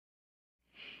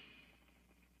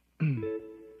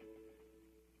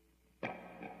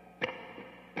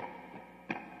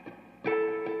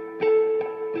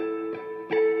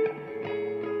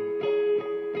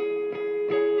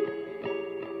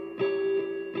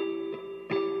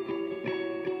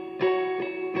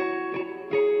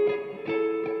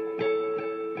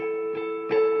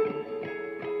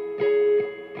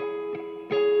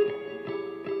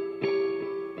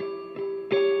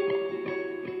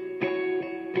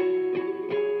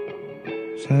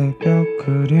새벽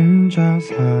그림자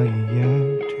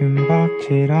사이에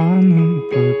뒷박질하는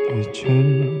불빛은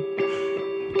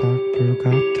모닥불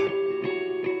같아.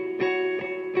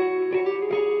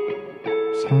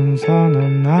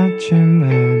 선선한 아침에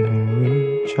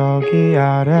노을, 저기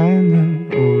아래는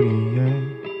우리의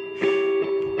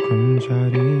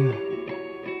보금자리야.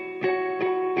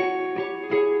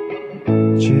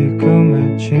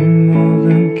 지금의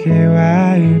침묵은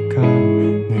기회일까,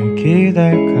 내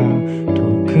기댈까, 또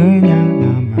그냥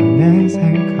나만의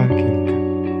생각일까.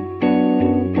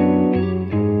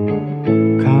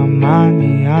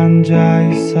 가만히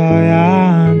앉아있어야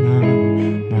하나,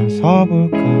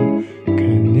 나서볼까,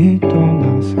 괜히 또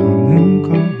나서는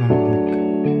건 아닐까.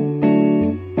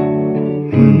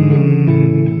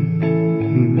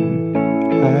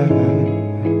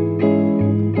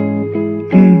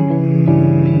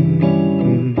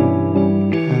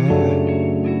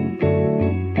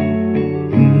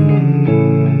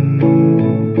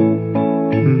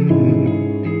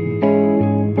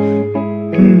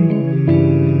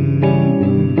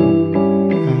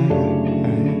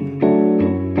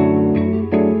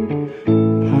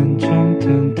 반쯤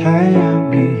뜬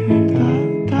태양 위에다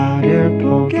다리를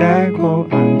포개고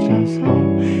앉아서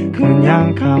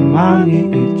그냥 가만히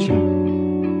있자.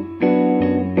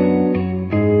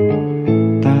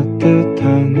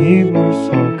 따뜻한 이불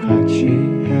속같이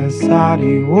햇살이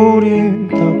우릴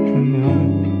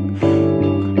덮으면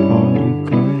녹아버릴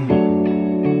거야.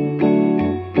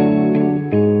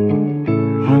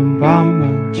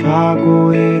 한밤만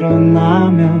자고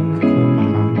일어나면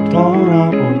그만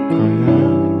돌아올 거야.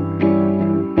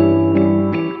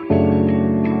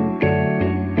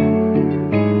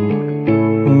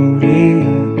 우리의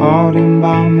어린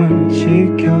밤을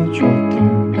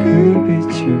지켜줬던 그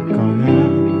빛일 거야.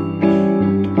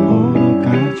 또 보러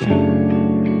가자.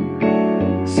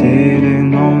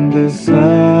 Sitting on the sunshine,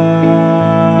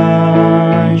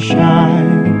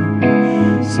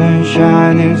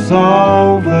 sunshine is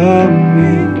over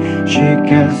me. She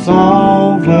gets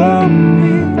over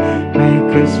me,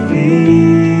 make us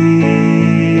feel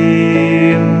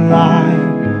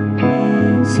alive.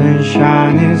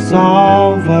 Sunshine is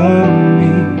over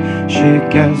me, she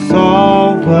gets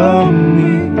over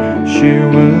me. She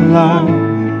will love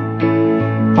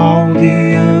all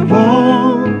the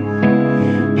above,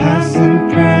 past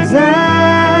and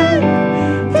present,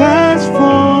 fast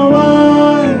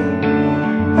forward.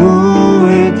 Who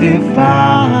will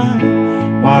define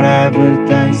whatever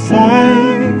they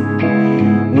say?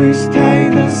 We stay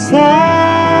the same.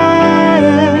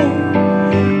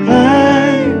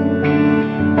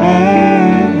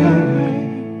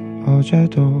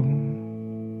 어제도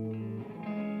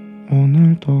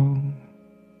오늘도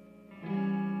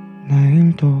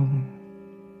내일도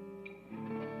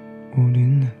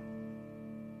우리는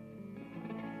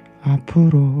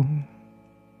앞으로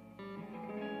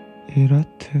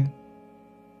이렇듯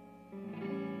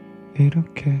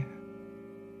이렇게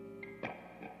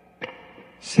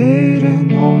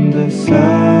Sitting on the sunshine,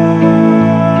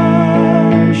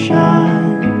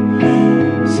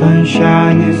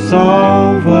 sunshine is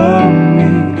over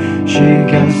me. She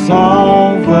gets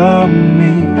over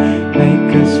me,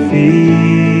 make us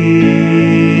feel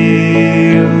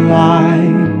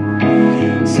alive.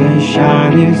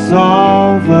 Sunshine is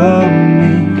over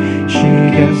me, she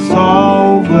gets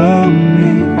over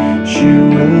me. She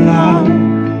will love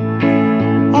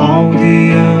all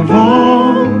the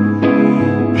above,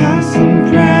 past and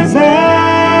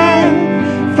present,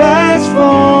 fast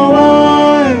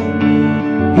forward.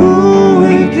 Who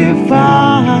will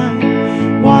define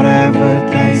whatever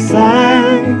they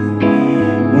say?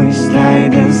 We stay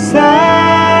the same.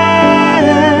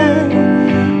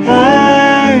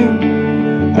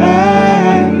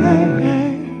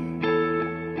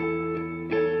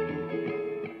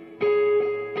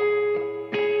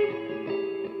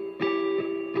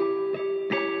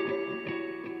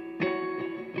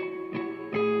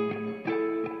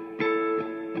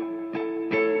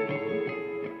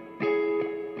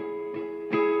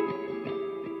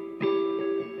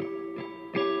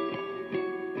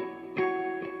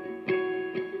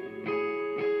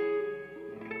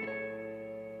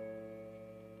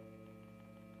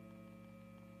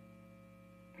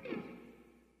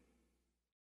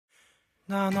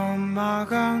 난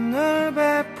엄마가 늘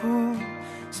베푼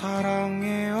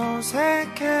사랑에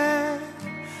어색해.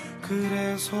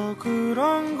 그래서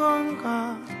그런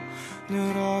건가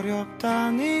늘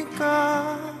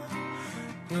어렵다니까.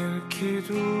 잃기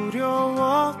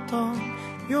두려웠던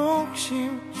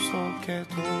욕심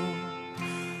속에도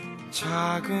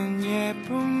작은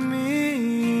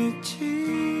예쁨이 있지.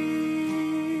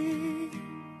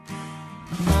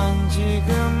 난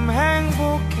지금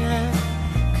행복해.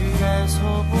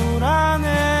 그래서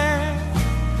불안해.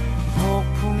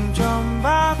 폭풍전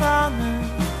바다는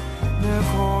늘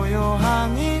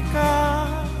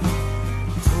고요하니까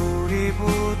둘이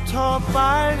붙어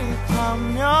빨리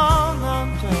타면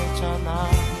안 되잖아.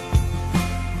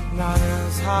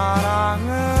 나는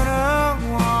사랑을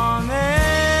응원해.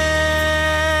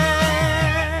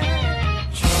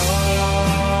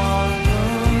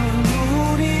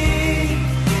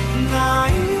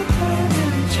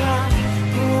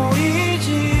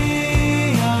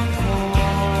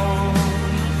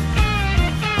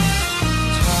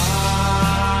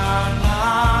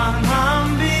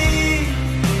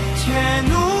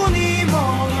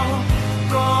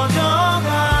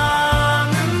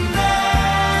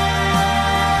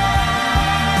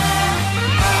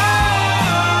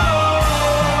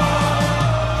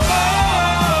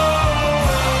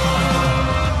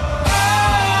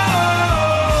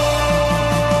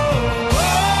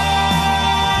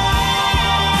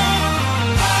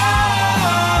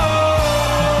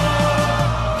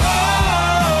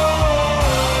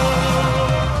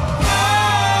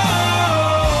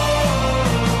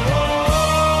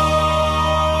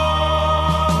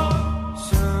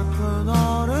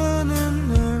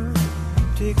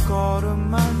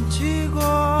 뒷걸음만 치고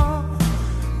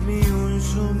미운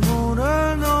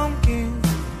수모를 넘긴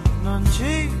넌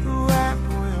지루해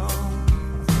보여.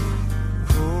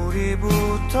 우리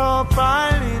붙어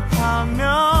빨리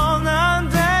타면 안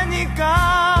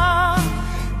되니까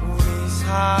우리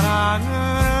사랑을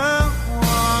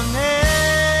응원해.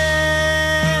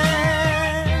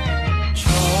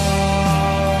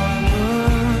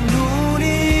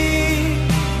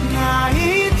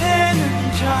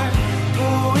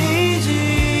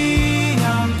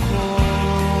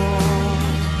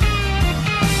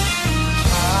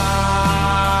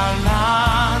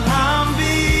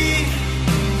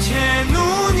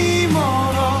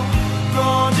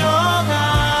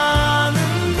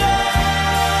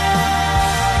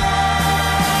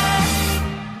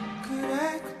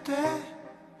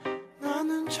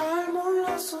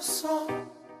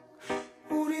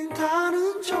 우린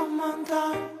다른 점만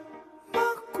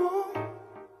닮았고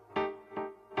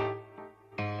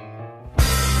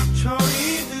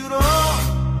저리 들어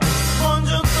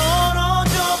먼저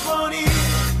떨어져 버린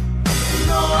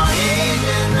너와 이제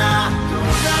나도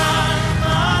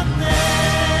닮았네.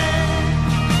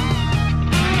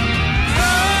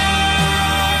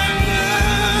 젊은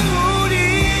우리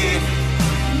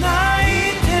나이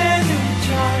때는 잘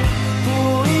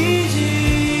보이지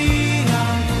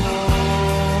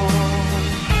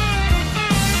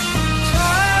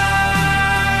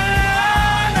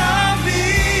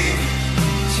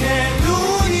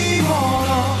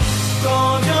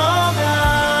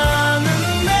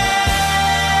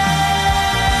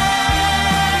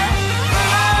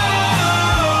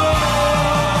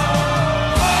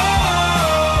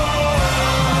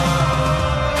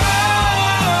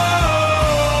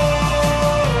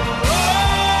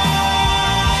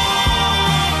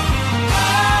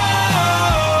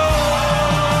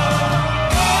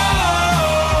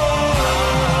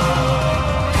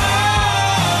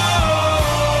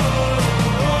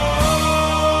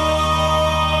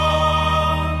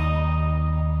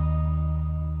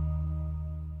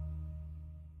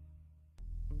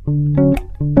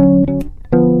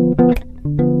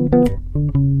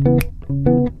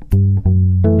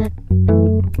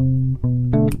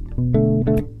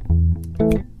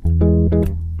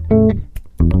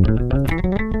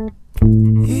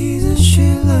Isn't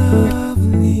she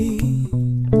lovely?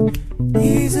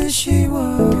 Isn't she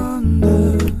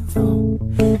wonderful?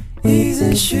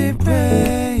 Isn't she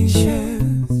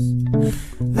precious?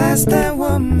 Less than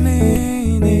 1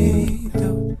 minute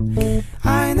though.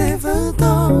 I never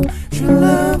thought true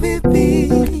love would be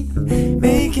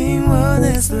making one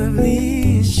as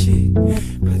lovely as she.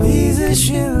 But isn't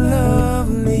she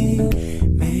lovely?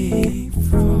 Made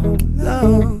from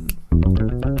love.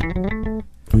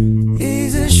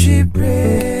 Isn't she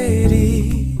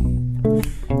pretty?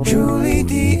 Truly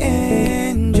the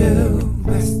angel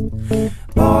best.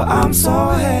 But I'm so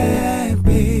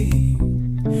happy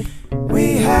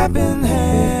we have been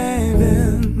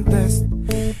heaven blessed.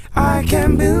 I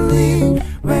can't believe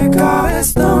what God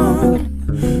has done.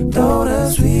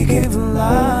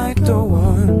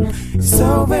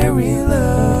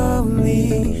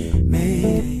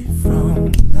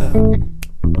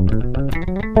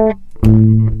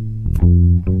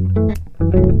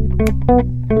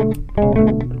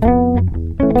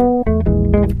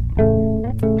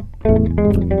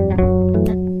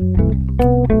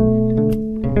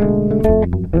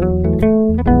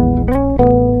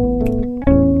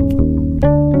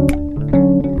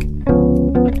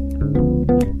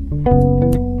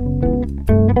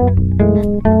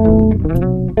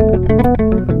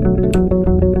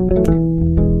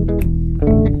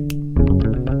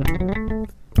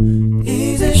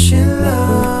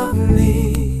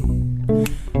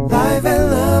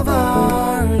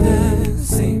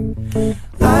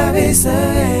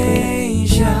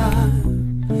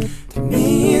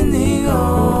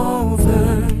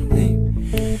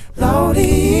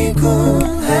 we could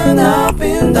have not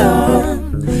been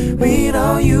done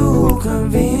without you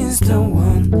convinced the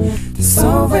one that's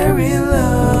so very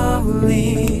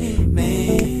lovely,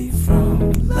 made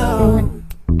from love.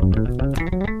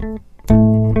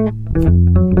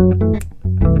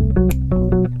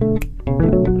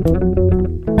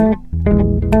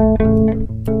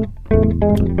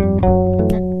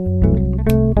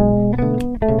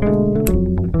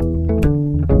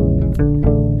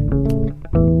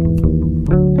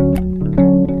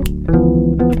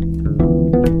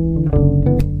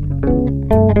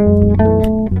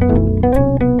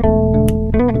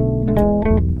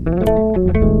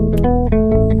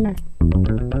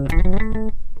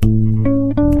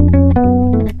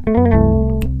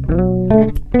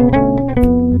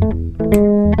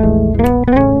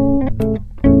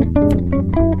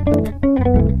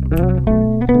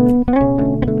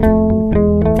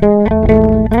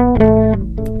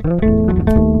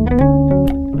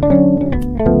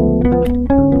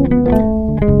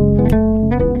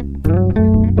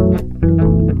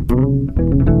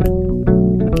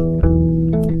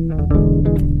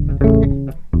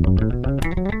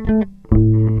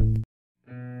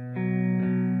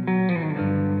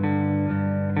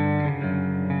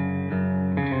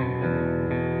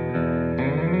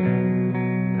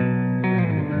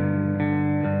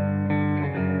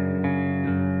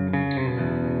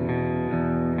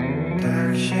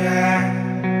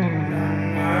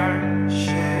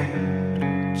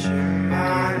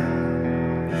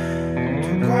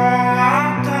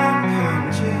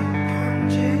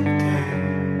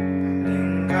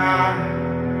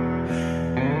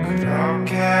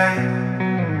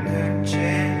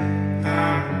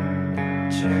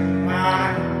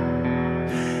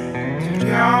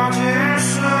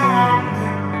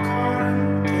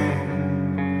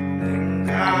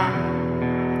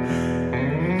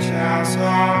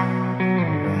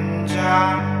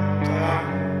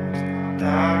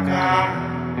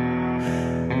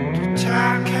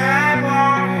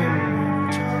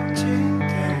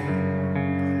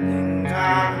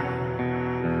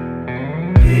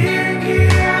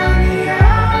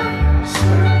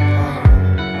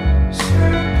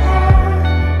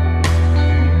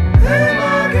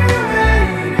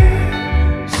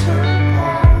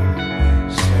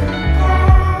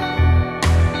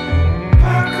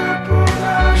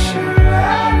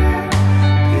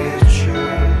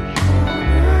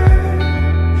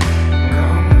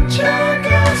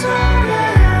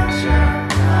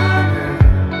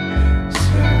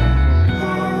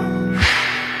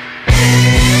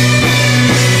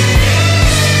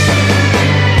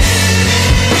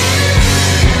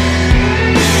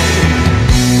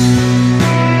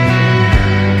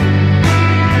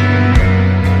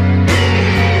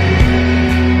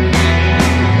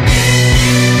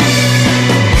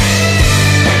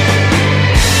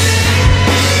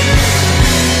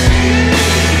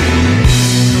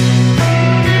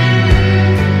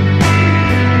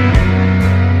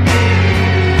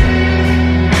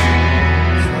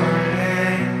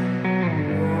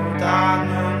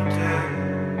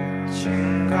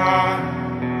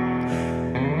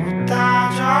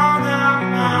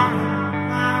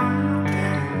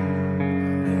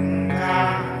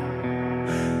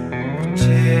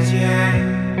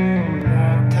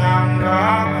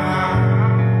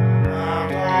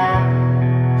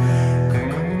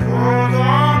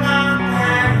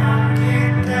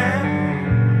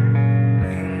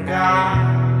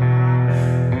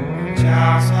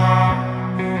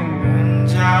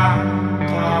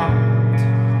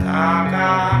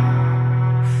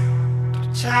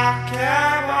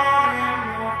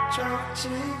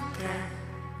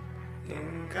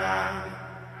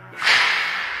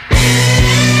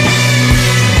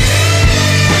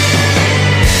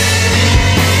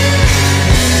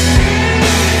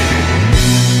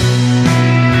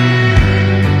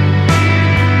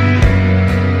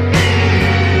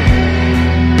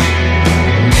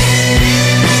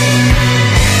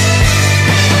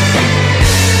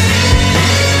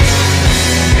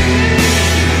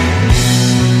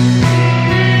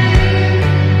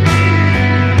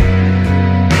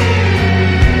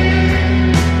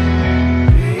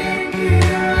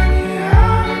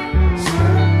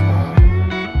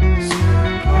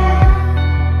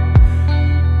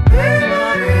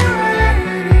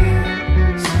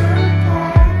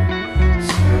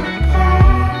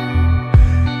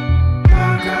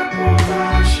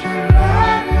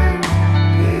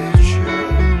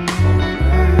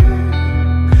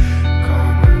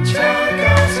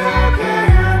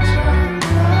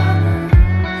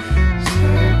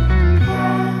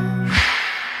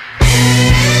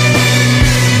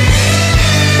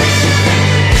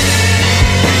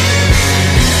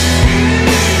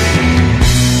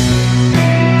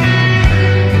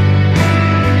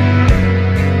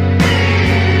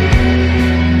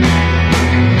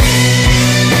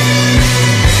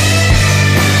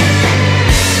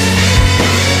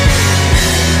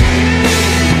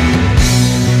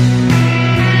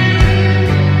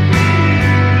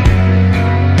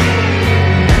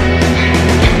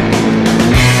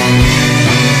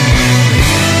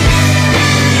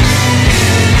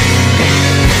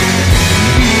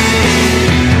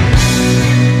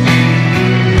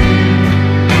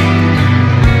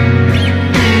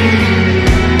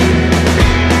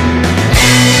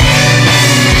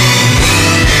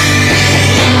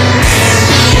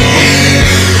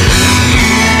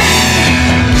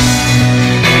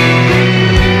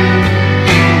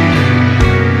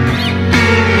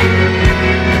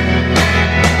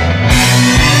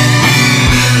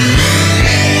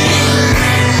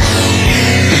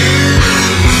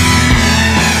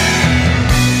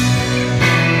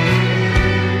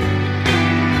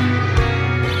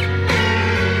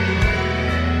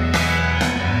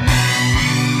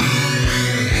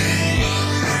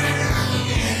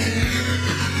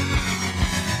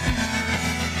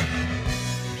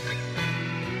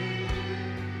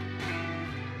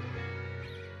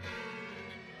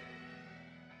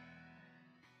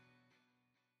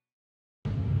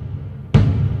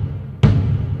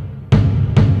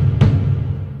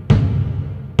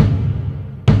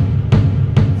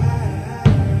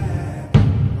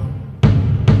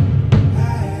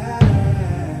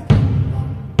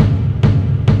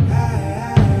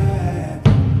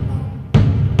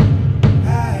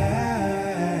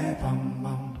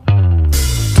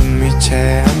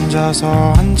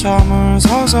 혼자서 한참을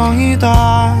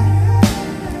서성이다.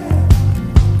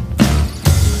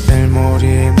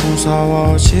 내일모레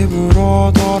무서워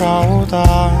집으로 돌아오다.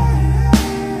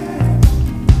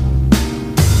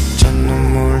 전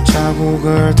눈물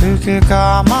자국을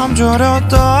들킬까 맘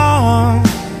졸였던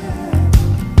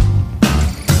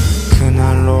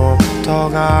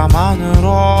그날로부터가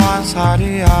만으로 한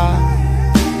살이야.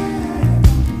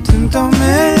 등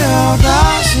떠밀려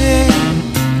다시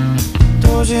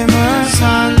또 짐을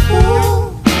산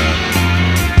후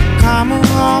감흥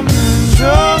없는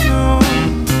전후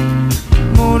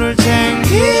물을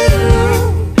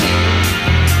챙기는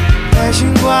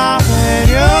배신과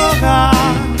배려가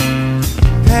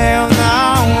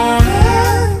배어나오는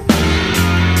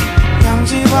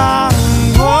양지 바른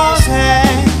곳에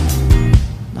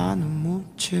나는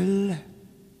묻힐래.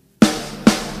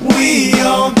 We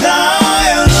all die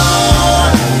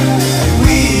alone.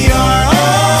 We are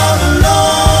all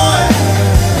alone.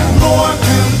 Lord,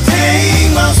 come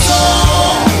take my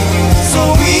soul so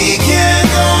we can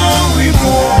all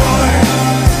reborn.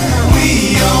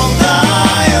 We all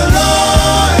die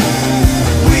alone.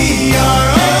 We are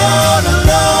all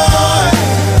alone.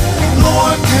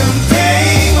 Lord, come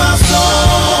take my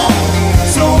soul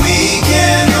so we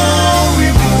can all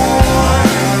reborn.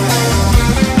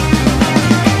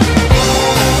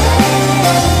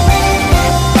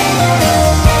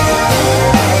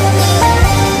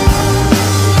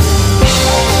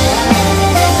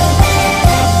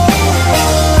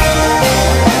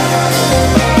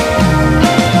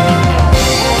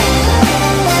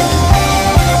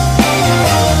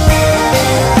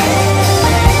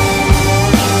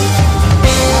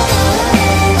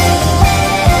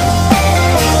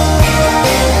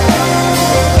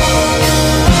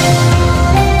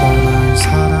 떠날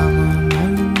사람은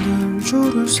얼른들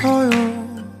줄을 서요.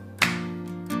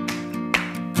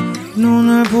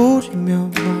 눈을 부리며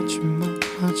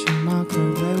마지막을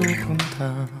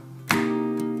외워본다.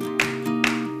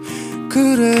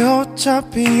 그래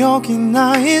어차피 여기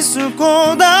나 있을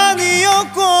곳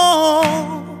아니었고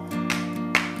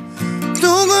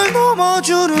뚝을 넘어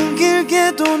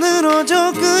주름길게도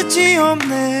늘어져 끝이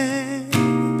없네.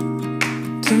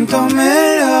 등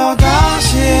떠밀려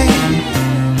다시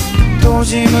또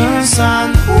짐을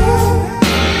싼 후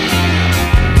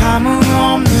감흥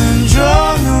없는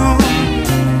전후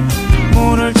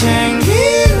물을 챙기는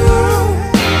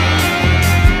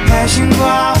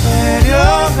배신과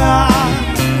배려가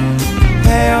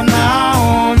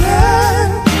배어나오는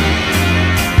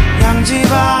양지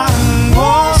바른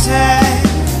곳에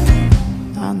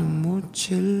나는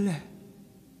묻힐래.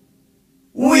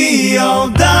 We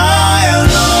all die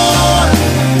alone.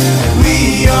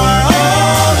 We are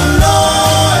all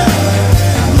alone.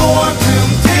 Lord,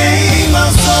 come take my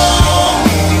soul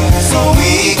so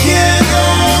we can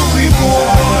all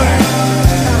reborn.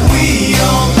 We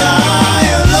all die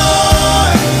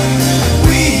alone.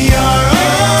 We are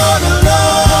all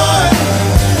alone.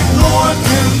 Lord,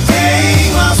 come take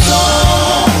my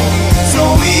soul so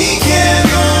we can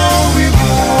all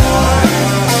reborn.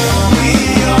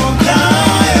 We all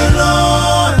die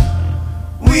alone.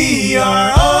 We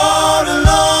are all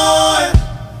alone.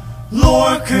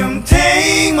 Lord, come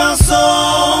take my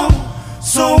soul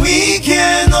so we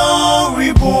can all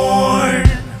reborn.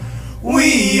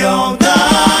 We all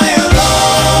die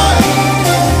alone.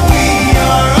 We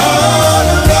are all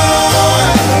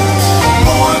alone.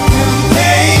 Lord, come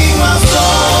take my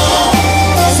soul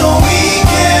so we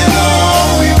can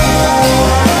all reborn.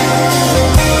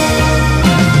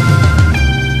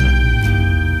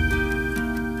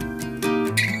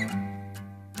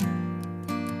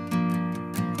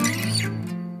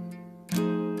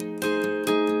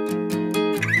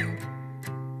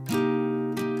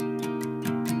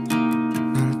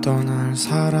 날 떠날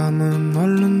사람은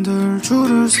얼른들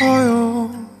줄을 서요.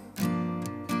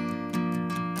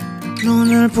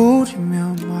 눈을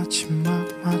부리며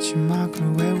마지막을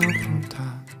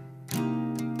외워본다.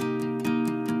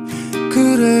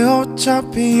 그래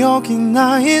어차피 여기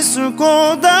나 있을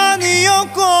곳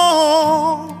아니었고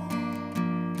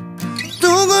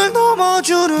뚝을 넘어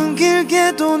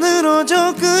주름길게도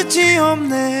늘어져 끝이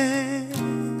없네.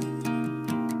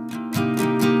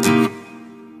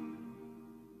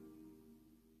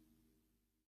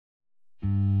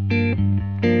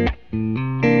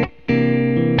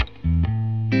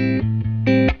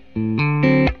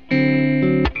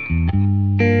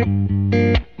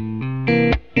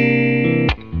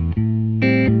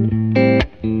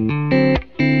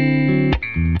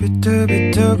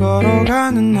 비틀비틀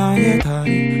걸어가는 나의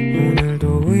다리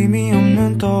오늘도 의미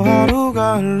없는 또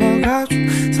하루가 흘러가죠.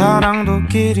 사랑도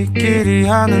끼리끼리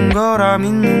하는 거라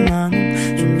믿는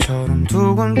나는 좀 좀처럼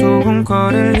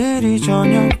두근두근거릴 일이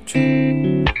저녁죠.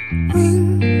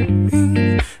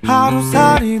 윙윙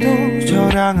하루살이도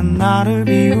저량은 나를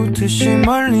비웃듯이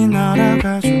멀리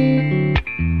날아가죠.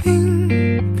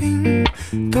 빙빙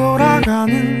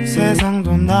돌아가는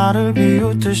세상도 나를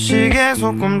비웃듯이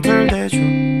계속 꿈틀대죠.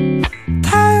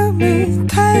 Tell me,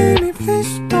 tell me,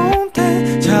 please don't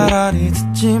tell. 차라리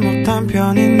듣지 못한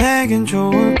편이 내겐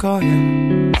좋을 거야.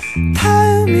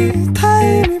 Tell me,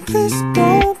 please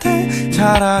don't tell.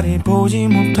 차라리 보지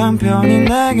못한 편이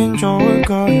내겐 좋을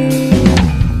거야.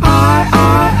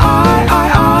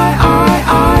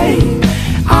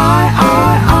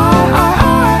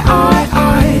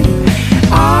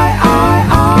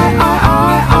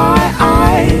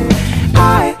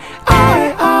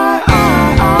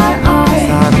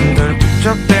 사람들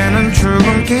북적대는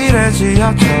출근길의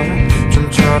지하철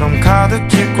좀처럼 가득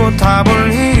찍고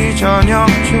타볼 일이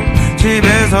저녁죠.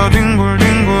 집에서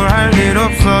뒹굴뒹굴 할 일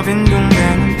없어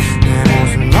빈둥대는 내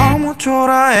모습 너무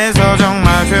초라해서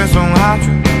정말 죄송하죠.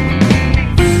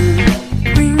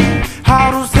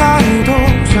 하루살이도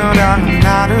저량은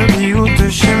나를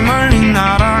비웃듯이 멀리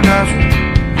날아가죠.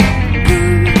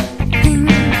 빙빙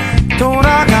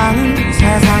돌아가는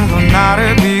세상도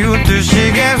나를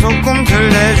비웃듯이 계속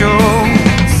꿈틀대죠.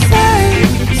 Say,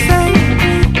 say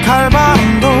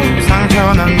칼바람도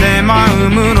상처난 내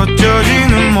마음을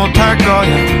어쩌지는 못할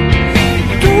거야.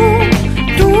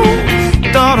 뚝뚝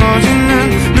떨어지는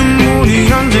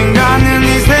눈물이 언젠가는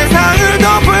이 세상을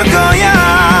덮을 거야.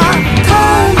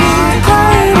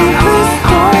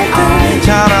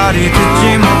 차라리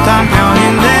듣지 못한 편이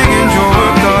내겐 좋을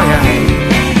거야.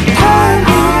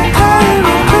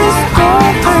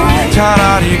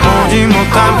 차라리 보지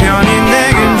못한 편이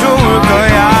내겐 좋을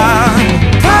거야.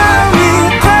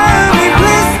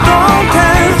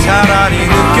 차라리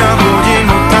느껴보지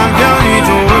못한 편이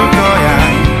좋을 거야.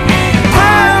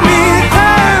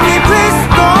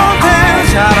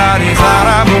 차라리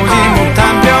살아보지 못한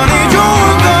편이 좋을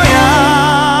거야.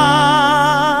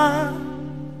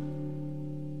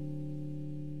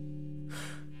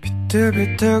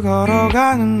 비틀비틀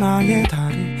걸어가는 나의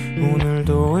다리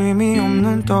오늘도 의미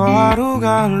없는 또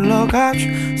하루가 흘러가죠.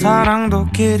 사랑도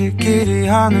끼리끼리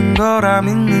하는 거라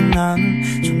믿는 나는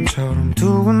좀처럼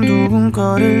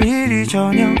두근두근거릴 일이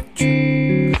저녁죠.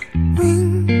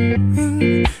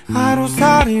 윙윙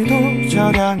하루살이도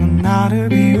저량은 나를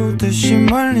비웃듯이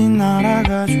멀리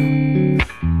날아가죠.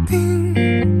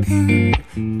 빙빙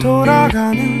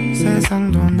돌아가는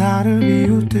세상도 나를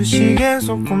비웃듯이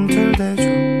계속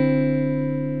꿈틀대죠.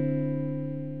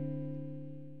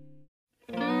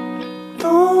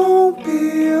 Don't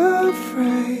be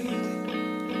afraid,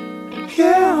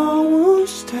 yeah, I will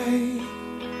stay.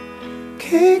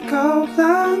 Kick our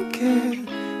blanket,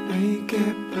 make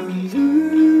it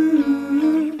balloon.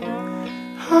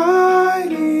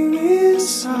 Hiding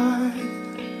inside,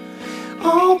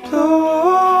 I'll blow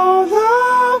all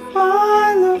of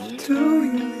my love to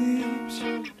your lips.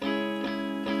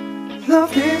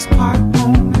 Love is quite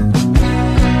moment.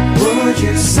 Would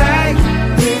you say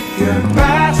if you're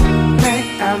best?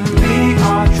 And we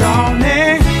are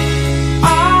drowning.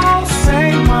 I'll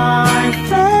say my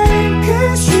friend,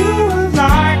 'cause you are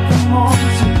like the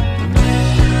most.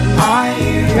 I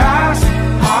ask,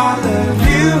 I love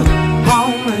you, how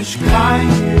much can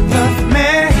you love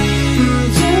me?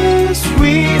 Just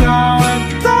read out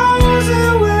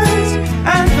 1,000 words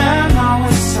and then I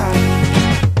will say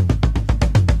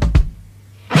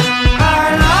I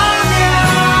love you.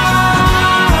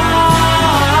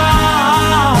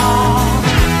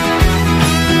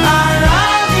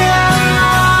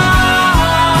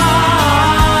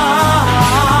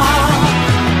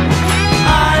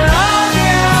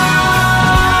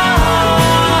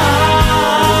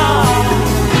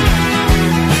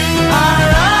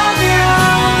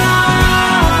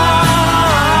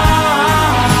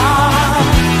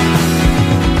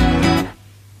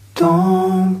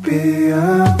 Don't be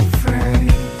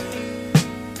afraid,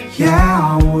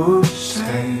 yeah, I will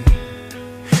say.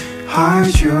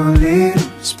 Hide your little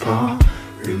spot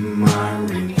with my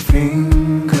ring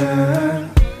finger.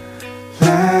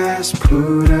 Let's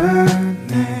put a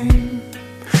name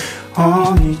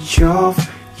on each of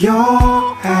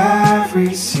your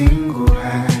every single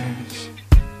edge.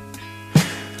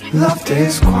 Love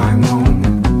this quiet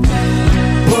moment.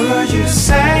 Would you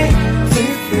say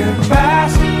if you're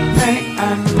best?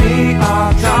 And we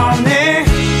are drowning.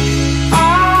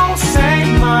 I'll say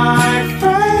my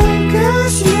friend,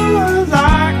 'cause you are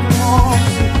like the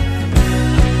most.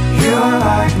 You're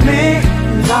like me,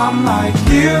 and I'm like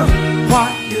you.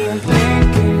 What you're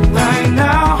thinking right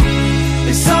now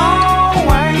is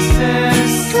always the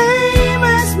same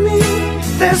as me.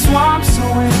 That's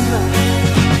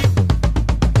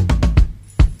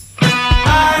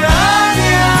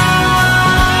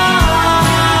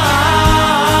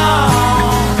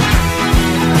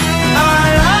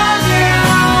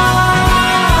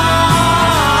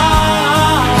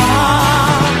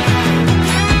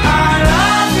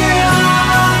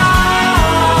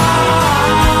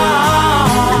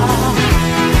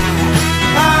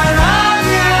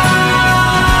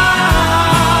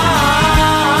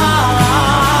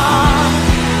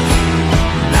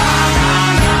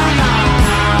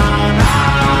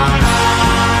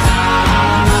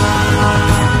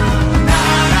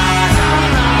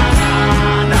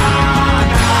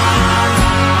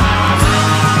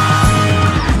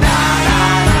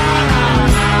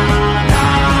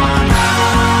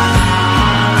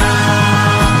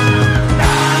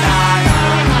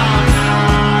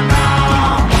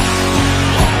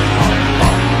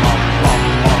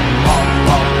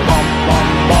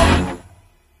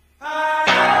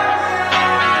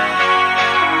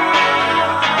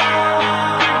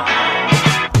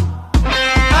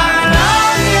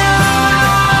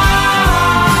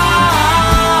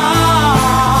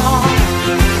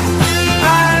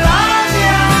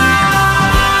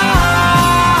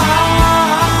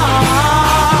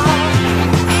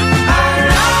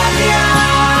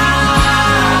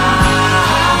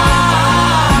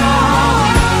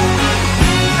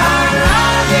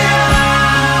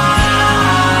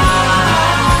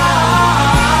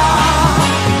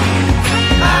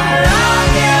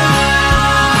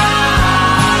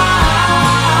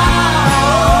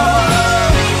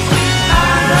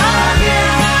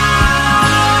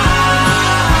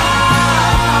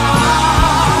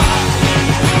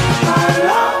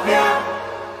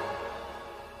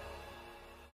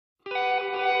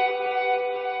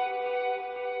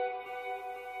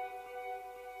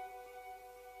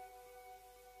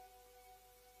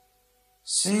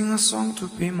Sing a song to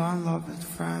be my loved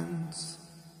friends,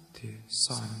 dear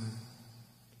Simon.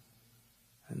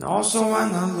 And also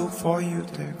when I look for you,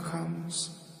 there comes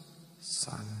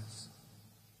silence.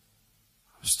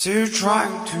 I'm still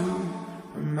trying to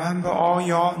remember all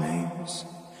your names.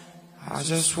 I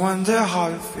just wonder how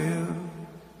you feel.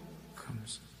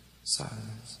 Comes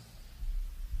silence.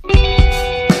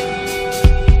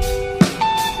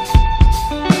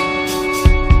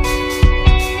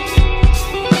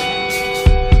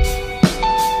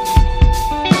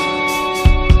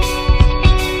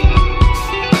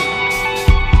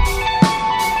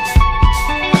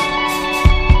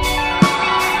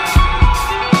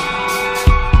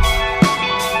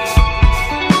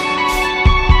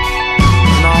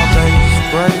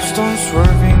 Gravestones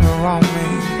swerving around me,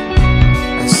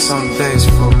 and some days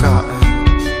forgotten.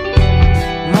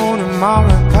 More than mile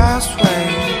and pathway,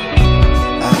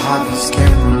 that heavens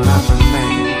can't remember me.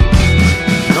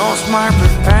 Lost my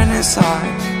preparedness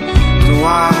inside. Do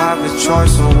I have a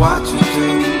choice of what to do?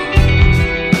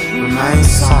 Remain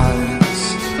silence,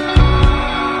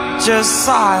 just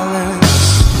silence.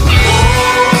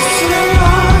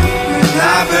 We've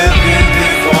never been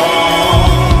before.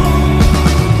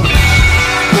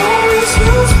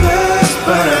 Useless,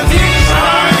 but a deep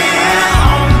trying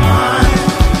on mine.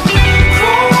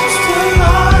 Close to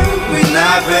life, we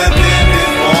never been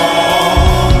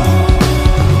before.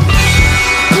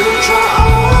 You try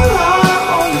all out,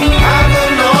 only heaven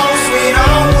knows we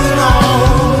don't know.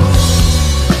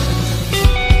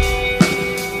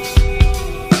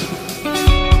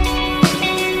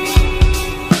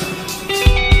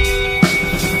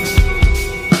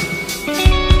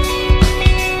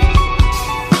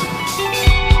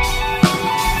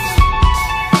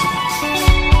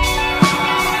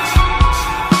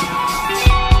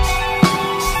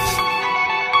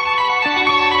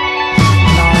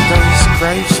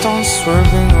 Gravestones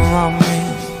swerving around me,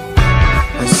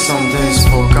 and some days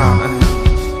forgotten.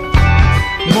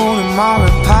 More than mile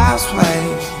and pathway,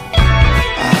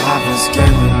 and heavens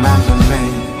can't remember me.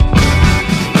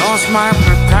 Lost my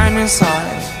preparedness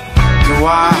inside. Do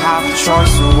I have a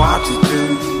choice of what to do?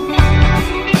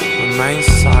 Remain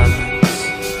silent.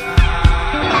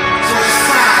 Just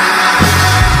silent.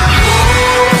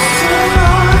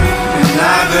 We've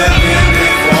never been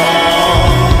before.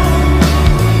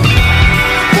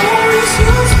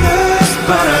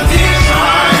 But a deep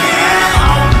trying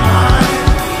on mine.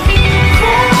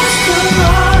 Close to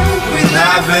life, we've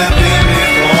never been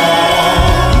before.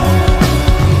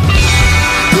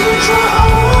 You try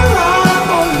all out,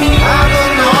 only heaven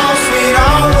knows we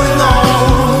don't know.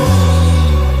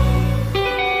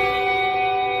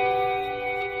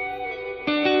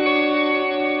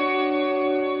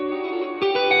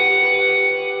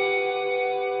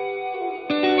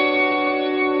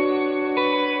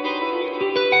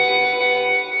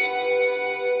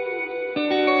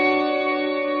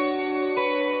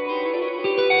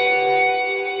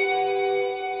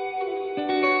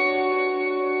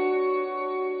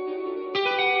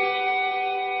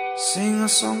 Sing a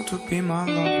song to be my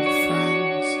loved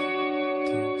friends,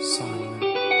 dear Simon.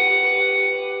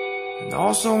 And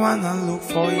also when I look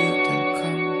for you, there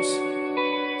comes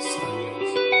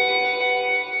silence.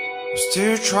 I'm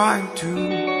still trying to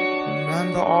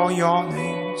remember all your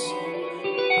names.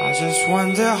 I just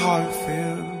wonder how you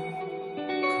feel.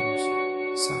 Comes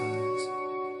silence.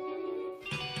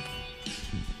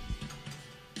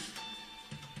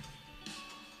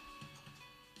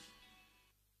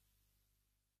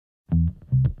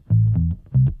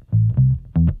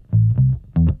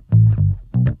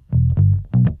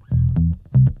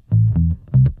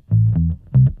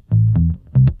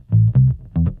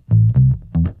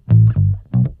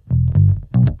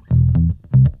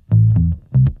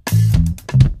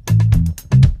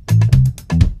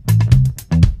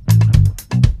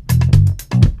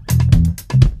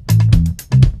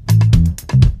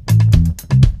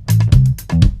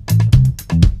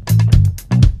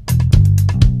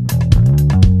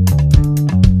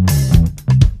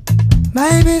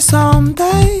 Maybe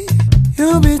someday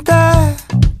you'll be there.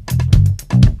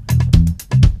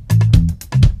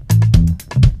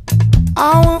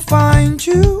 I will find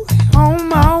you on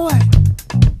my way.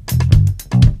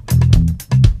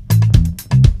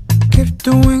 Keep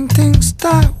doing things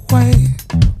that way,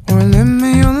 or leave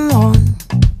me alone.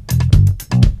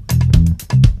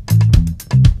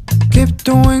 Keep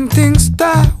doing things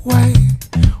that way,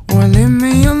 or leave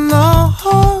me alone.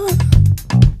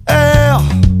 Yeah.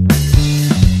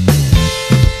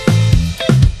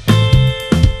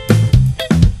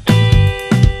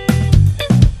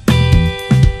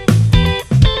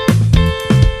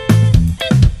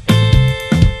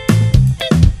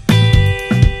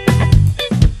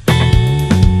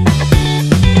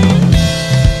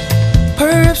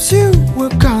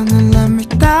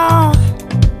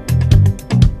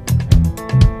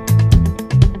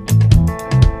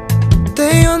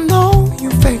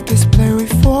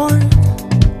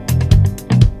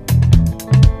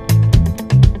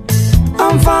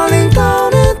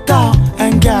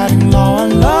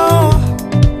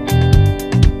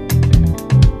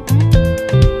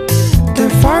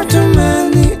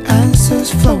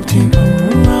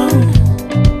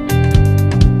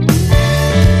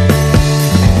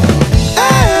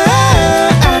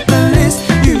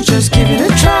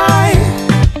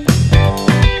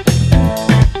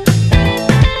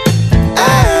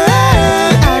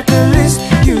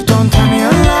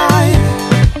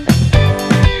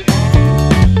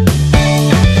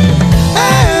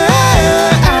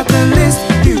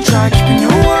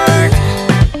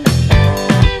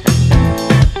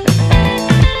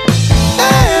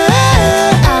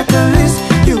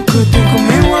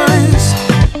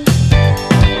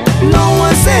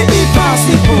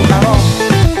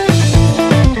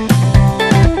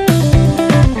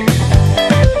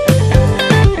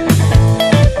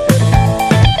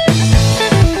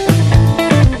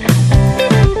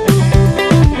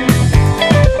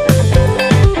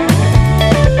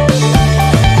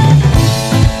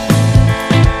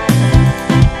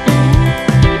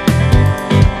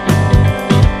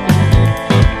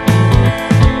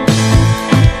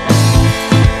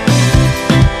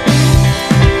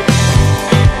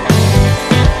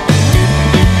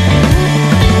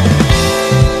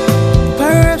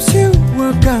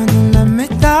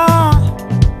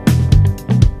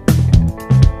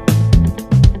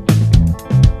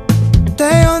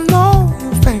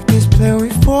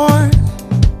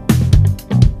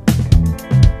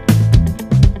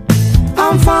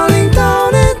 I'm falling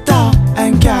down and down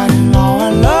and getting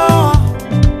lower and lower.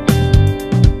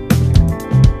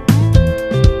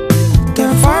 There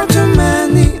are far too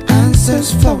many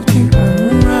answers floating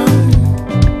around.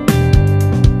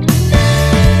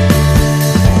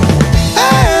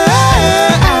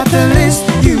 At the least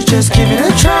you just give it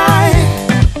a try.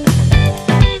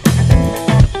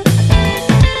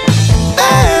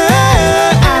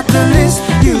 At the least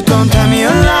you don't tell me a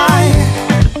lie.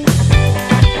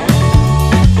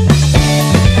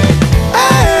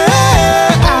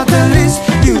 At the least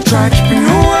you try keeping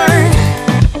your word.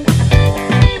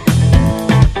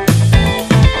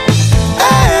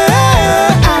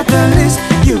 At the least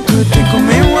you could think of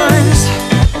me once.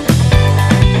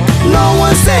 No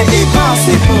one said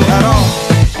impossible at all.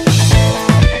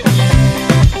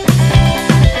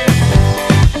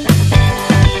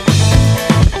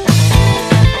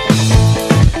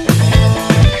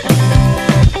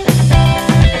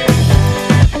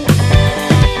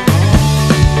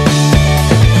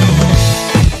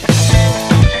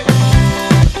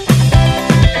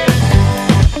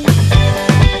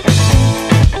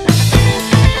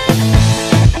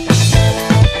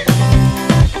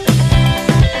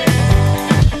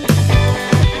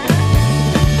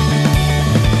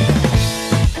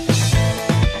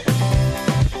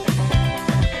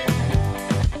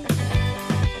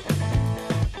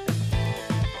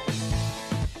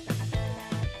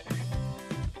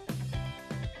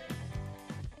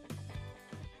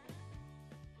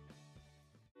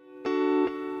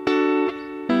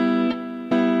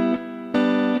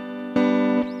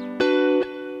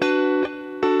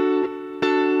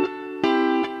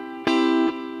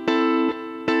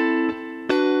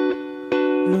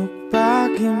 Look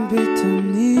back in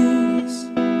bitterness,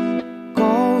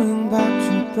 going back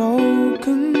to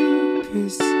broken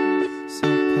pieces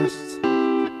of past.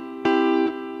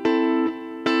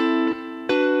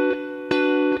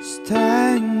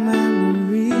 Staying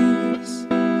memories,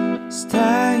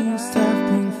 staying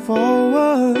stepping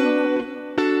forward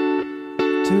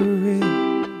to real.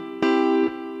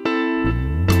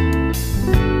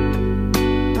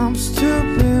 I'm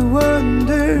stupid,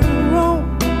 wondering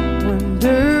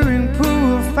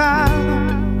profile,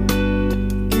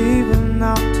 giving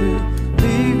up to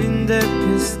leaving the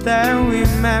peace that we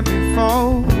met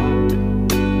before.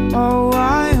 Oh,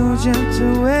 I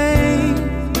gentle wave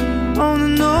on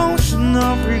an ocean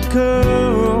of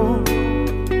recall.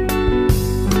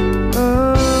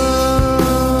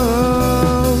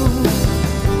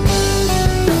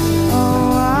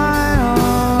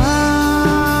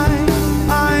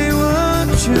 I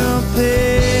want your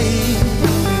pain.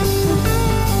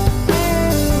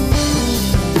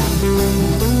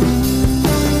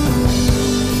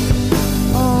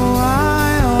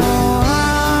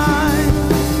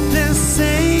 The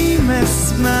same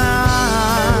as mine.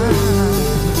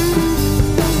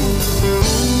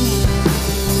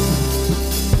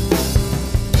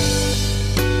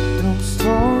 No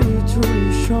story to be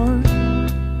short,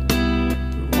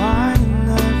 why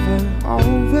never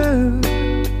over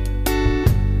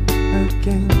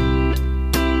again?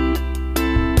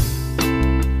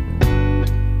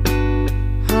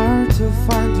 Hard to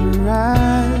find the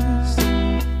rest,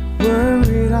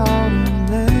 worried I'll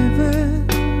never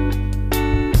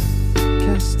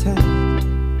can stand.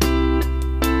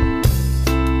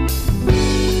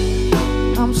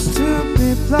 I'm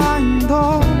stupid, blind,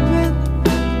 open,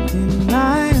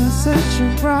 denying such a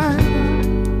right,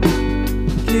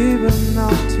 giving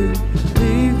up to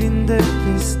leaving the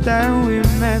peace that we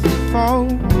met before.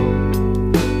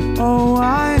 Oh,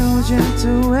 I'll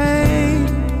gentle wait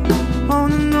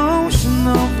on an ocean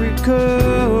of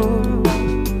recall.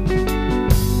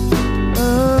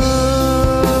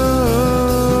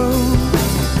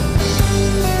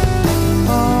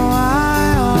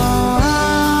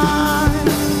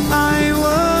 I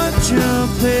want your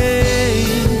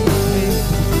pain.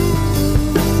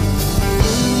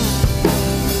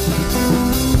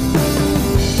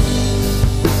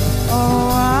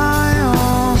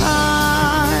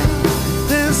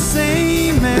 The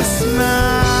same as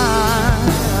mine.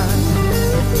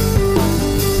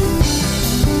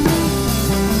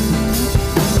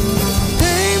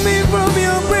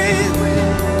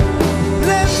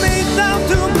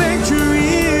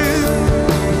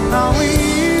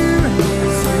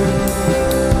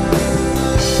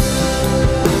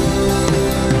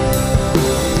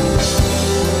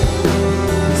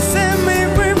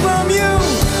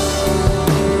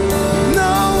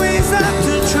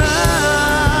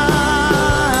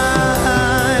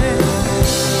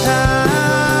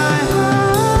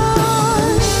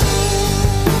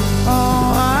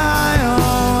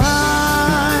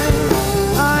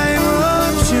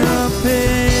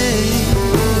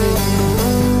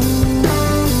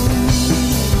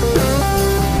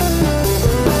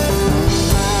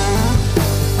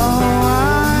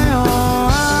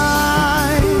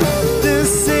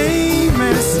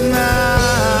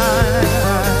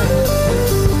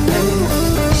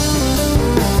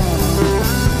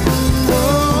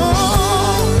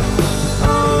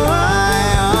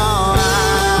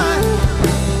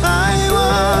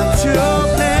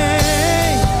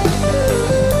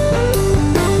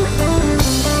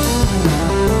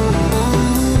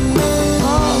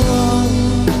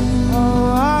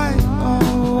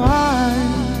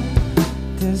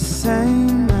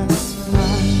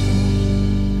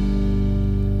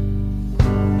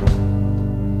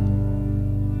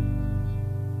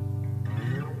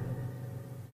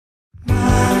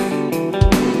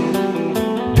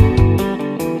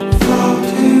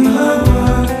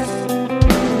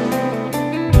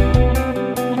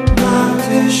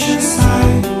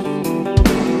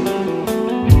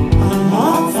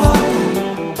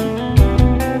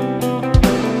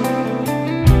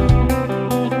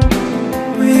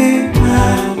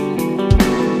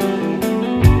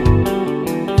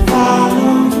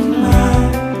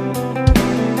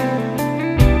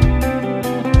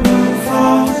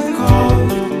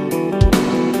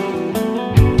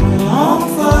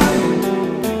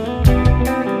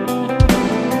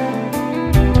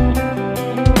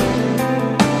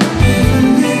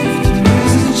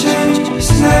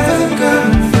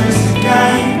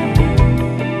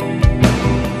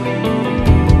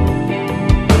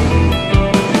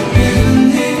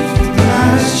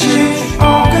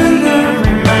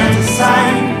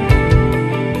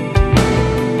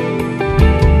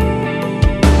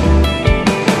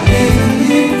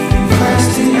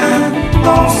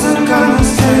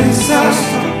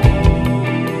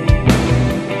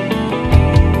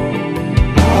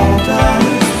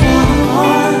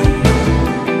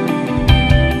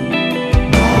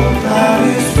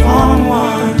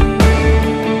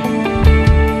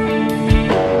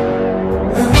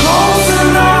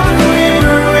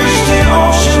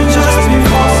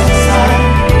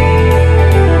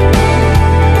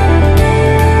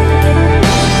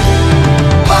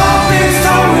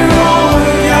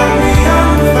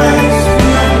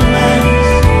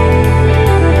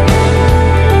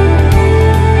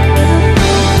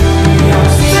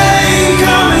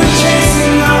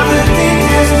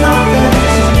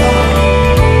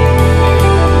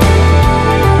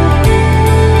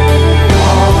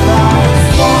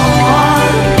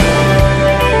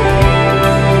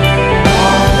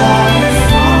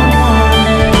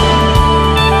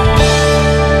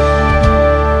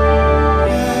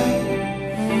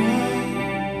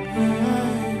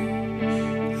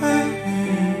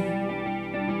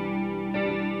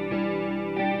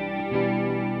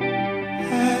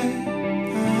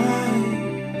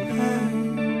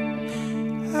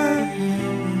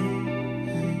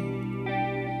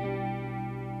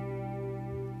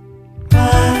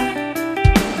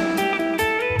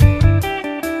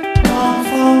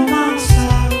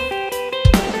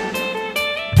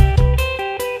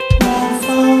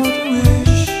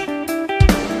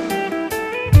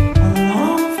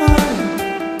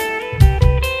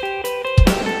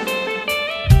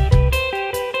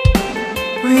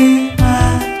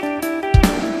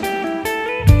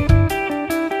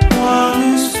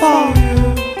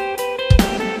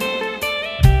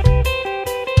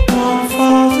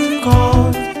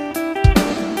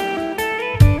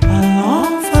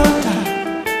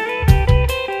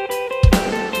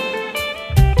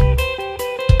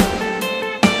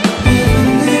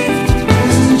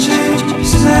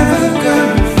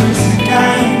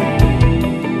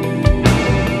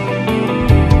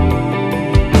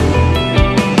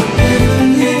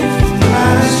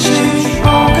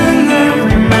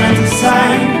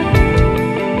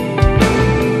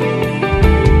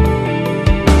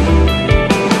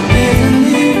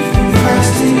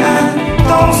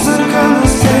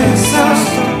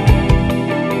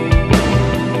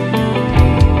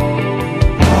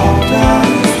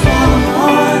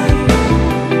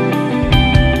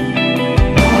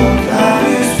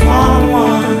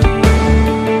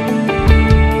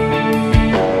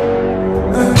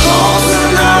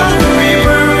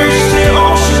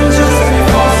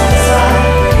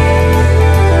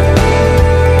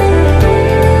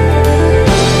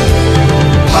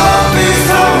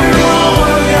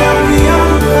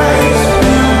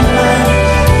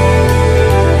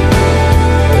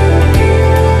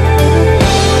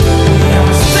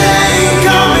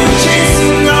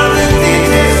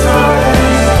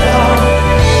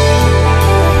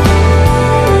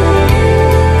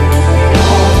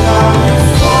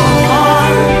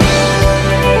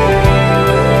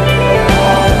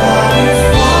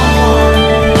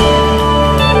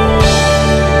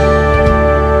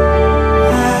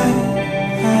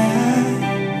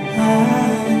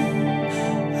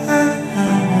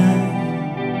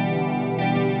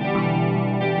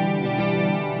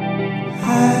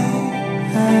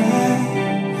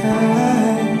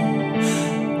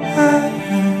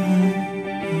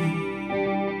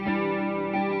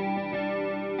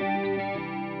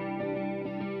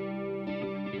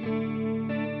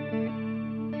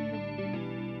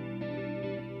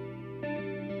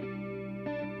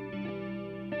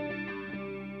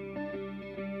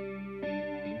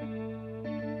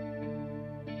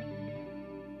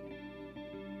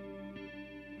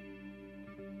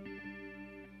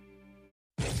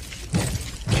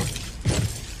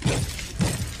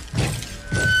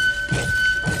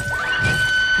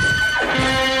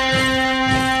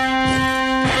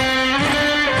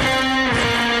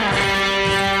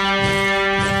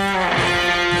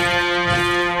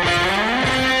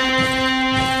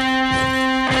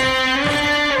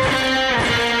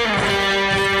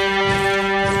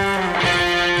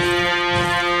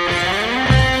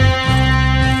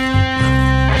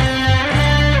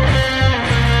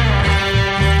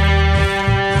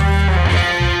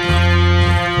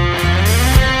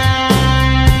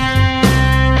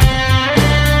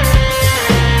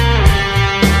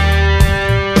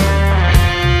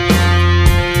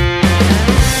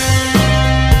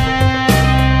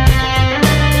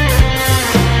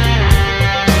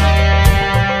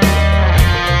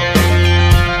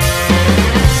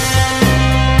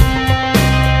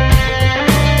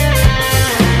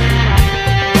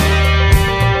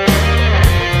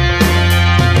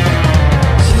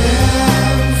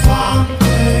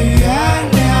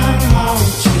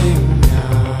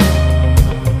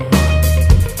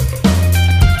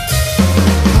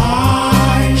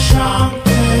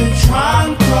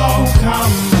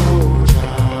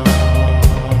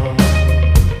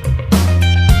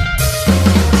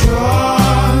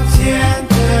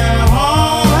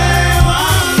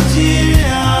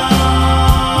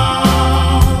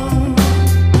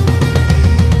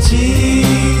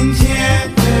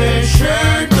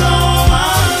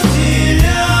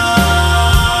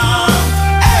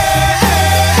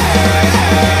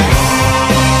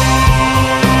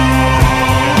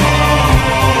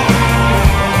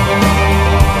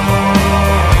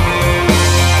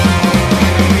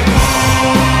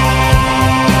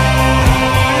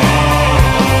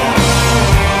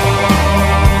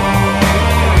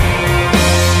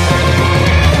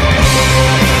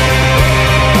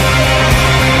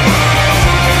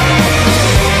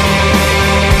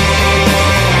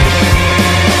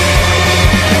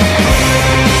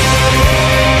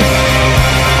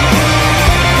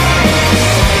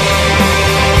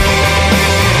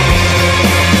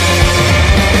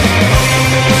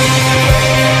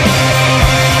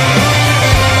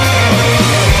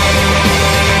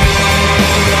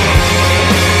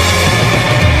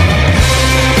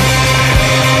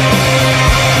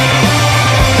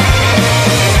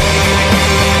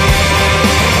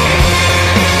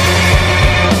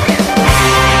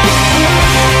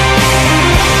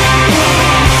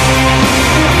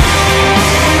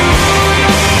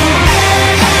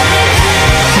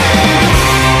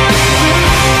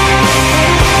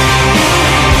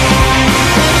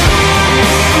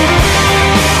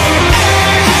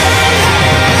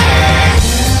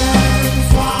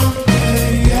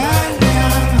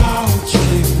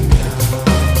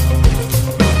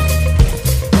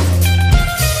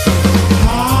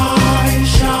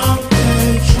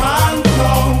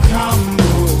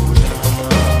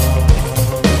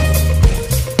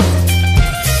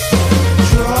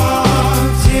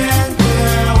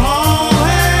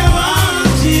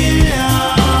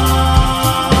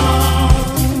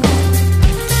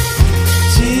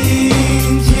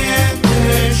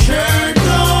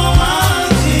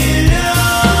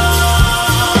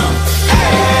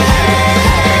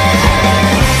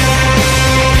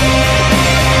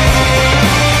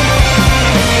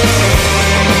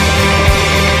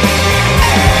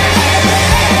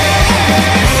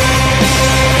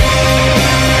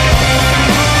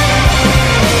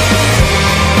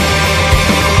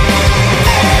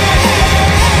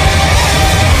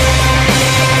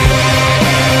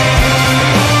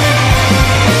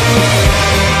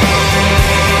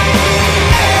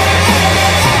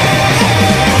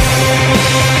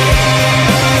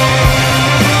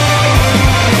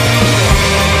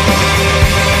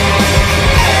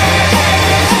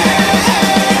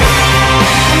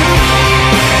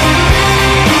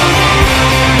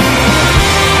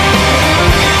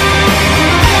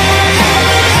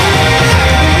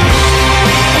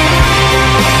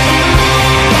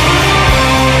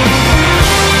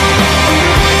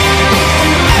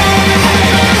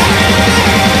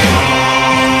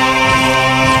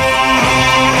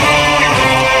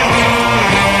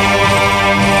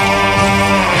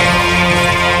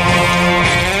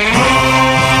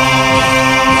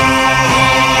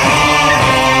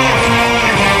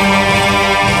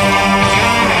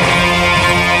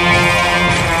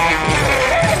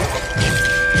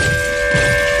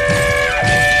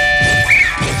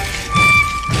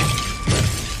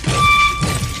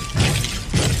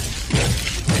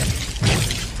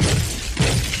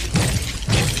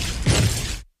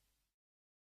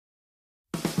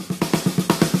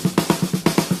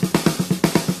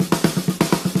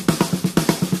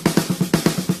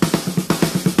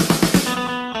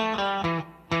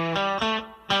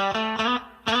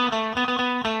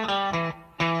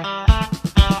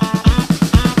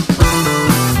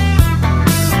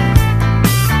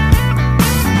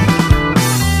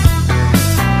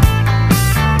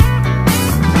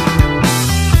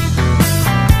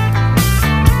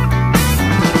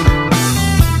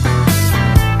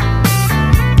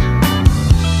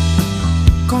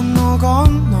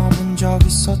 건너본 적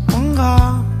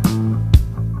있었던가.